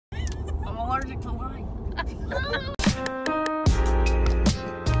allergic to light.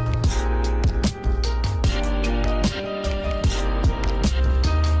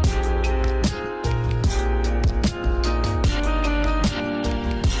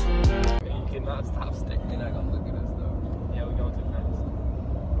 Stop staring. You're not gonna look at us though. Yeah, we're going too fast.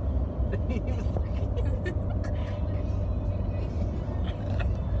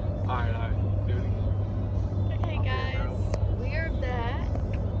 Alright. Do it again. Okay, guys, we are back.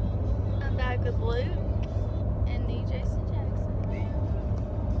 I'm back with Luke and the Jason Jackson.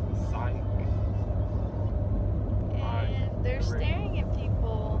 Psych. And they're staring at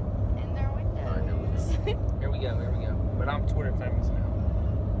people in their windows. Here we go. But I'm Twitter famous now.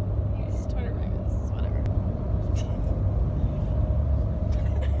 He's Twitter famous, whatever.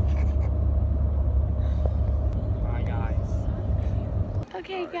 Bye, guys.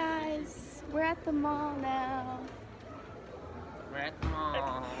 Okay, guys, we're at the mall now. We're at the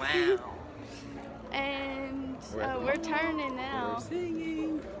mall. Wow. And we're turning now. We're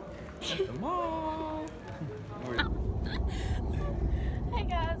singing at the mall. Hey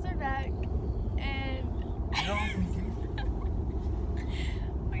guys, we're back. And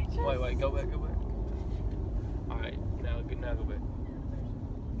we just... Wait, go back. Alright, now go back.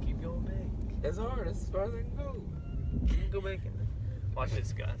 Keep going back. That's hard. That's as far as I can go. Go back in there. Watch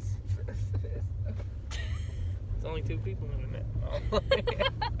this, guys. There's only 2 people in the net.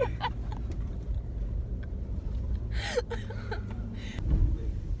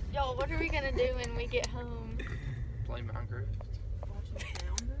 Yo, what are we gonna do when we get home? Play Minecraft.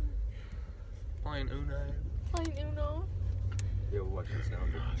 Playing Uno. Playing Uno? Yeah, we're watching the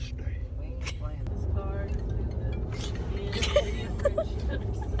sound. We ain't playing this card.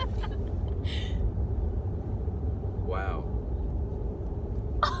 Wow.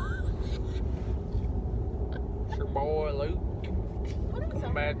 It's your boy Luke. What is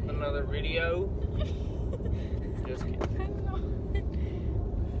Coming back with another video. Just kidding.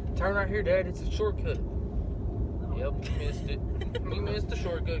 Turn right here, Dad. It's a shortcut. Yep, you missed it. You missed the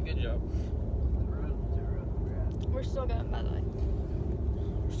shortcut. Good job. We're still going, by the way.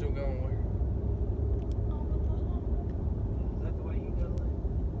 We're still going where? Is that the way you go?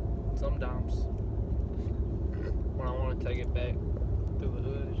 Sometimes. When I want to take it back through the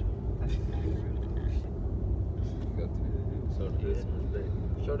hood. Go through the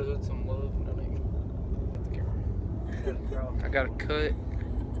Show the hood some love. No, I got a cut.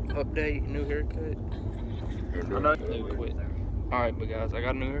 Update. New haircut. New quit. Alright, but guys, I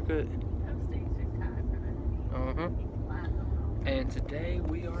got a new haircut. And today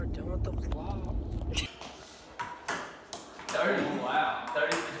we are done with the vlog. 30. Wow.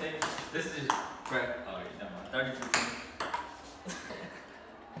 30%. This is correct. Oh, yeah, never mind. 30%.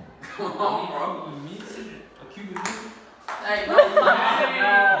 Come on, bro. Me? A Cuban dude? Hey, no,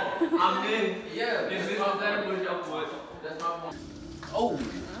 I'm in. Yeah. If this was that, was your boy. That's my point. Oh.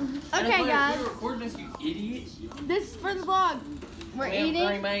 Okay, guys. We're recording this, you idiot. This is for the vlog. We're eating.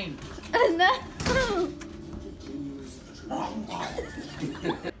 Three main. No.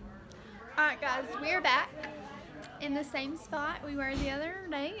 Alright, guys, we are back in the same spot we were the other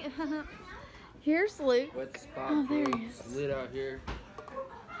day. Here's Luke. What spot, Oh, there bro? he is. It's lit out here.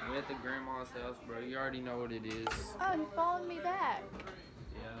 We're at the grandma's house, bro. You already know what it is. Oh, he followed me back.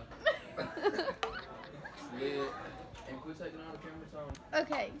 Yeah. It's lit. And quit taking all the cameras on.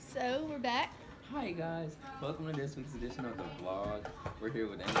 Okay, so we're back. Hi guys, welcome to this week's edition of the vlog. We're here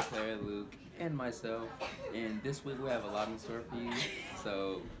with Anna, Claire, Luke, and myself. And this week we have a lot in store for you.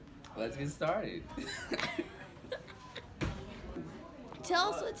 So let's get started.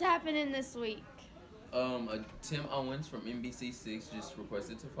 Tell us what's happening this week. Tim Owens from NBC6 just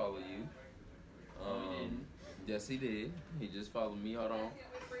requested to follow you. Yes, he did. He just followed me. Hold on.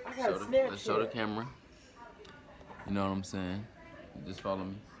 Let's show the camera. You know what I'm saying? Just follow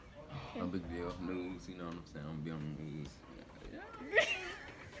me. No big deal. News, you know what I'm saying? I'm gonna be on the news.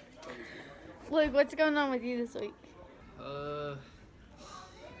 Luke, what's going on with you this week?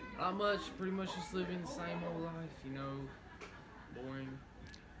 Not much. Pretty much just living the same old life, you know. Boring.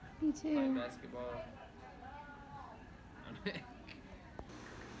 Me Playing too. basketball.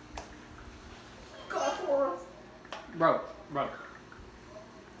 Bro.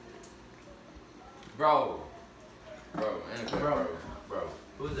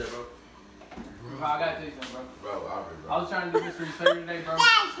 Who's that, bro? Bro, I gotta tell you something, bro. Bro, Aubrey, bro. I was trying to do Mystery Saturday today, bro.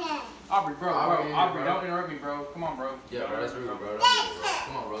 Aubrey, bro, Aubrey, don't interrupt me, bro. Come on, bro. Yeah, bro, that's rude, bro.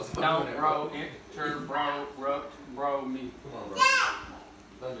 Come on, bro. Stop Don't, doing that, bro. Enter, bro, me. Come on, bro.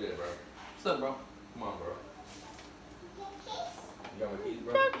 Don't do that, bro. What's up, bro? Come on, bro. You got my keys,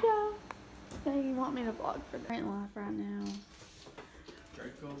 bro? So you want me to vlog for the life right now?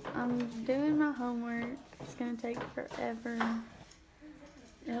 I'm doing my homework. It's gonna take forever.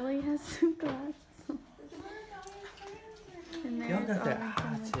 Ellie has some glasses on. And Y'all there's got that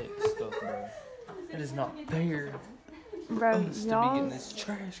Aubrey high-tech stuff, bro. That is not fair. Bro, Us to be getting this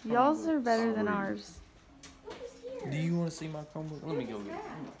trash. y'all's are better than ours. Do you want to see my Chromebook? Let me go get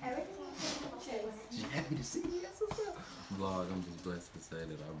it. You happy to see me? Vlog, I'm just blessed to say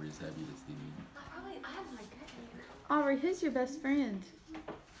that Aubrey is happy to see me. Aubrey, who's your best friend?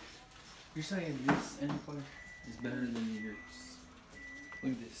 You're saying this anyway is better than yours.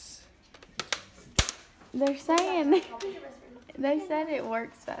 Look at this. They're saying they said it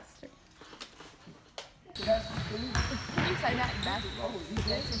works faster. Can you say that in basketball?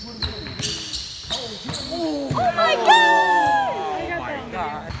 Oh my god! Oh my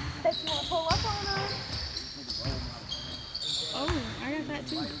god. Bet you want to pull up on us? Oh, I got that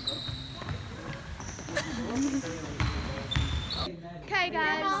too. Okay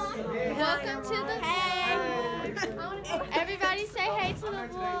guys, welcome to the vlog. Everybody say hey to the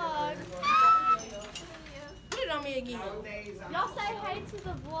vlog. Put it on me again. Y'all say hey to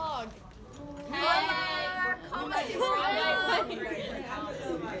the vlog.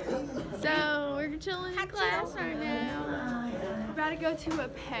 So we're chilling in class right now. We're about to go to a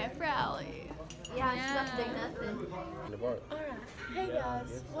pep rally. Yeah, she's about to do nothing. Alright, hey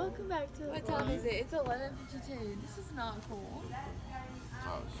guys, welcome back to the What time is it? It's 11:52. This is not cool.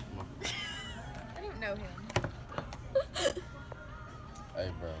 Oh, I don't know him. hey,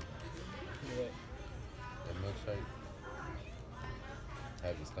 bro. That milkshake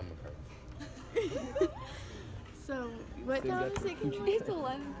have your stomach hurt. So, what time is it? It's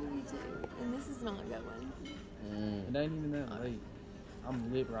 11:52, and this is not going. It ain't even that late.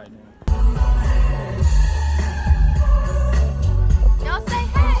 I'm lit right now. Y'all say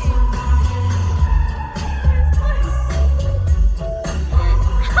hey!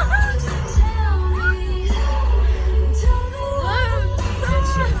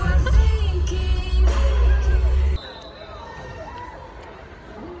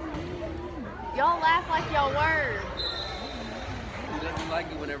 Y'all laugh like y'all were. He doesn't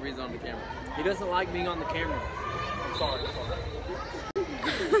like it whenever he's on the camera. He doesn't like being on the camera. I'm sorry.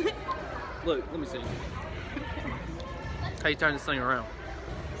 Look, let me see. How you turn this thing around?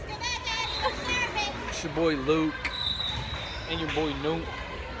 It's your boy Luke and your boy Nook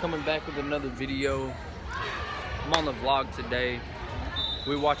coming back with another video. I'm on the vlog today.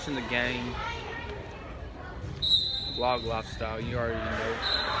 We're watching the game. Vlog lifestyle, you already know.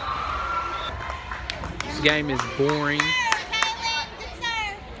 This game is boring.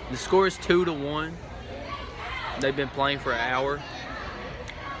 The score is 2-1. They've been playing for an hour.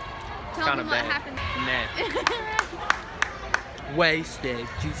 Tell Kind them of what bad. happened. Nah. Wasted.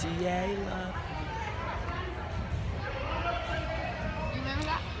 GTA love. You remember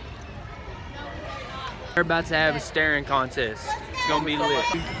that? We're about to have a staring contest. It's gonna be lit.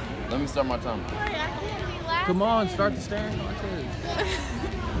 Let me start my timer. Come on, start the staring contest.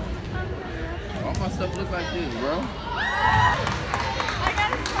 All my stuff look like this, bro.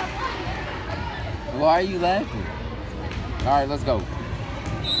 Why are you laughing? All right, let's go.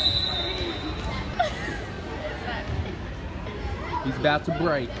 He's about to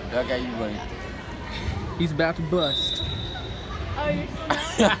break. Okay, you win. He's about to bust. Oh, you're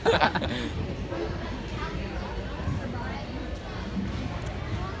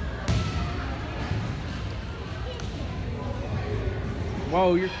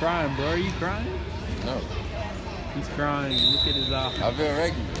Whoa, you're crying, bro. Are you crying? No, He's crying. Look at his eyes. I feel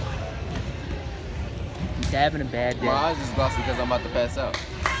regular. He's having a bad day. My eyes is glossy because I'm about to pass out.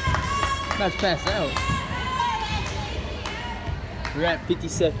 About to pass out. We're at 50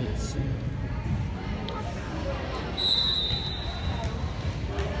 seconds.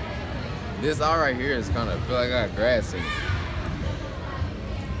 This all right here is kind of feel like I got grass in it.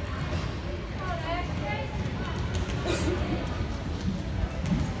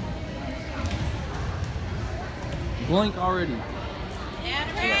 Blink already.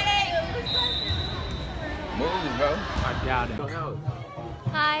 Move, bro. I got it.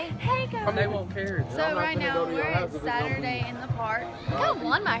 Hi. Hey guys. They won't care. So right now we're at Saturday in the park. Look how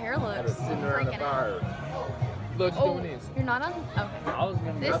blonde my hair looks. Freaking out. Look, you doing this. You're not on? Okay. I was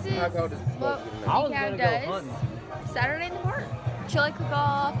gonna This is what I was Cal gonna go does hunting. Saturday in the park. Chili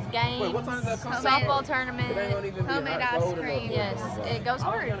cook-off, games, Wait, what time does that come? softball tournament. Homemade ice cream. Yes, it goes I was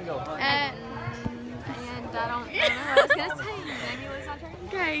hard. gonna go hunting. And I don't know what I was gonna say. Maybe it was my turn.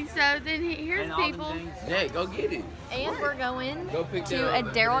 Okay, so then here's And all them people. things. Hey, go get it. And we're going Go pick to that a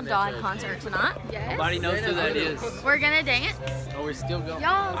up. Daryl Dodd concert tonight. Yes. Nobody knows who that is. We're gonna dance. Oh, we're still going.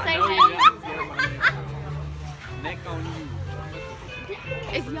 Y'all say I know hey. you guys. Neck on you.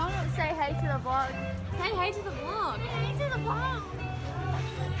 If y'all don't say hey to the vlog, Say hey to the vlog. hey to the vlog.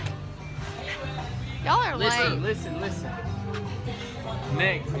 Y'all are lame. Listen.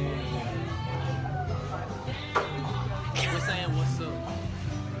 Next. We're saying what's up.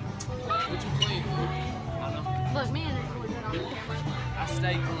 What you clean? I know. Look, me and Nick were good on the camera. I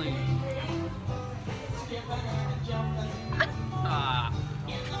stay clean. Ah.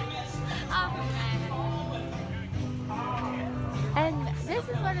 I'm mad. And this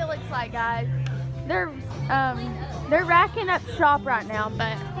is what it looks like, guys. They're racking up shop right now,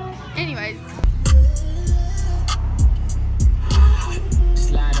 but anyways.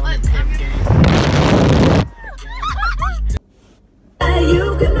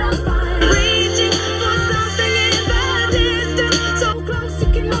 You cannot find reaching for something in the distance, so close you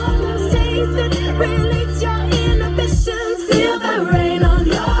can almost taste it. Release your inhibitions, feel the rain on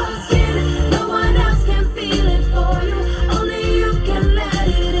your skin. No one else can feel it for you, only you can let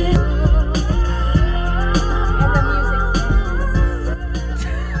it in. And the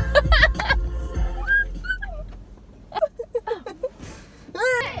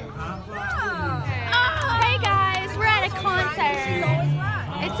Hey guys, we're at a concert.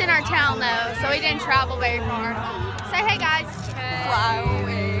 It's in our town though, so we didn't travel very far. Say hey guys. Fly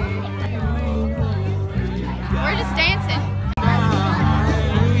away. We're just dancing.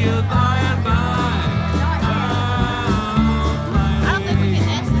 I don't think we can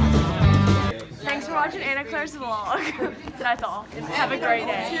dance. Thanks for watching Anna Claire's vlog. That's all. Have a great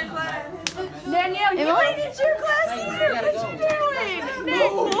day. Danielle, you ain't in your class either. What you doing?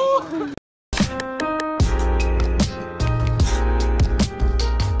 Nick,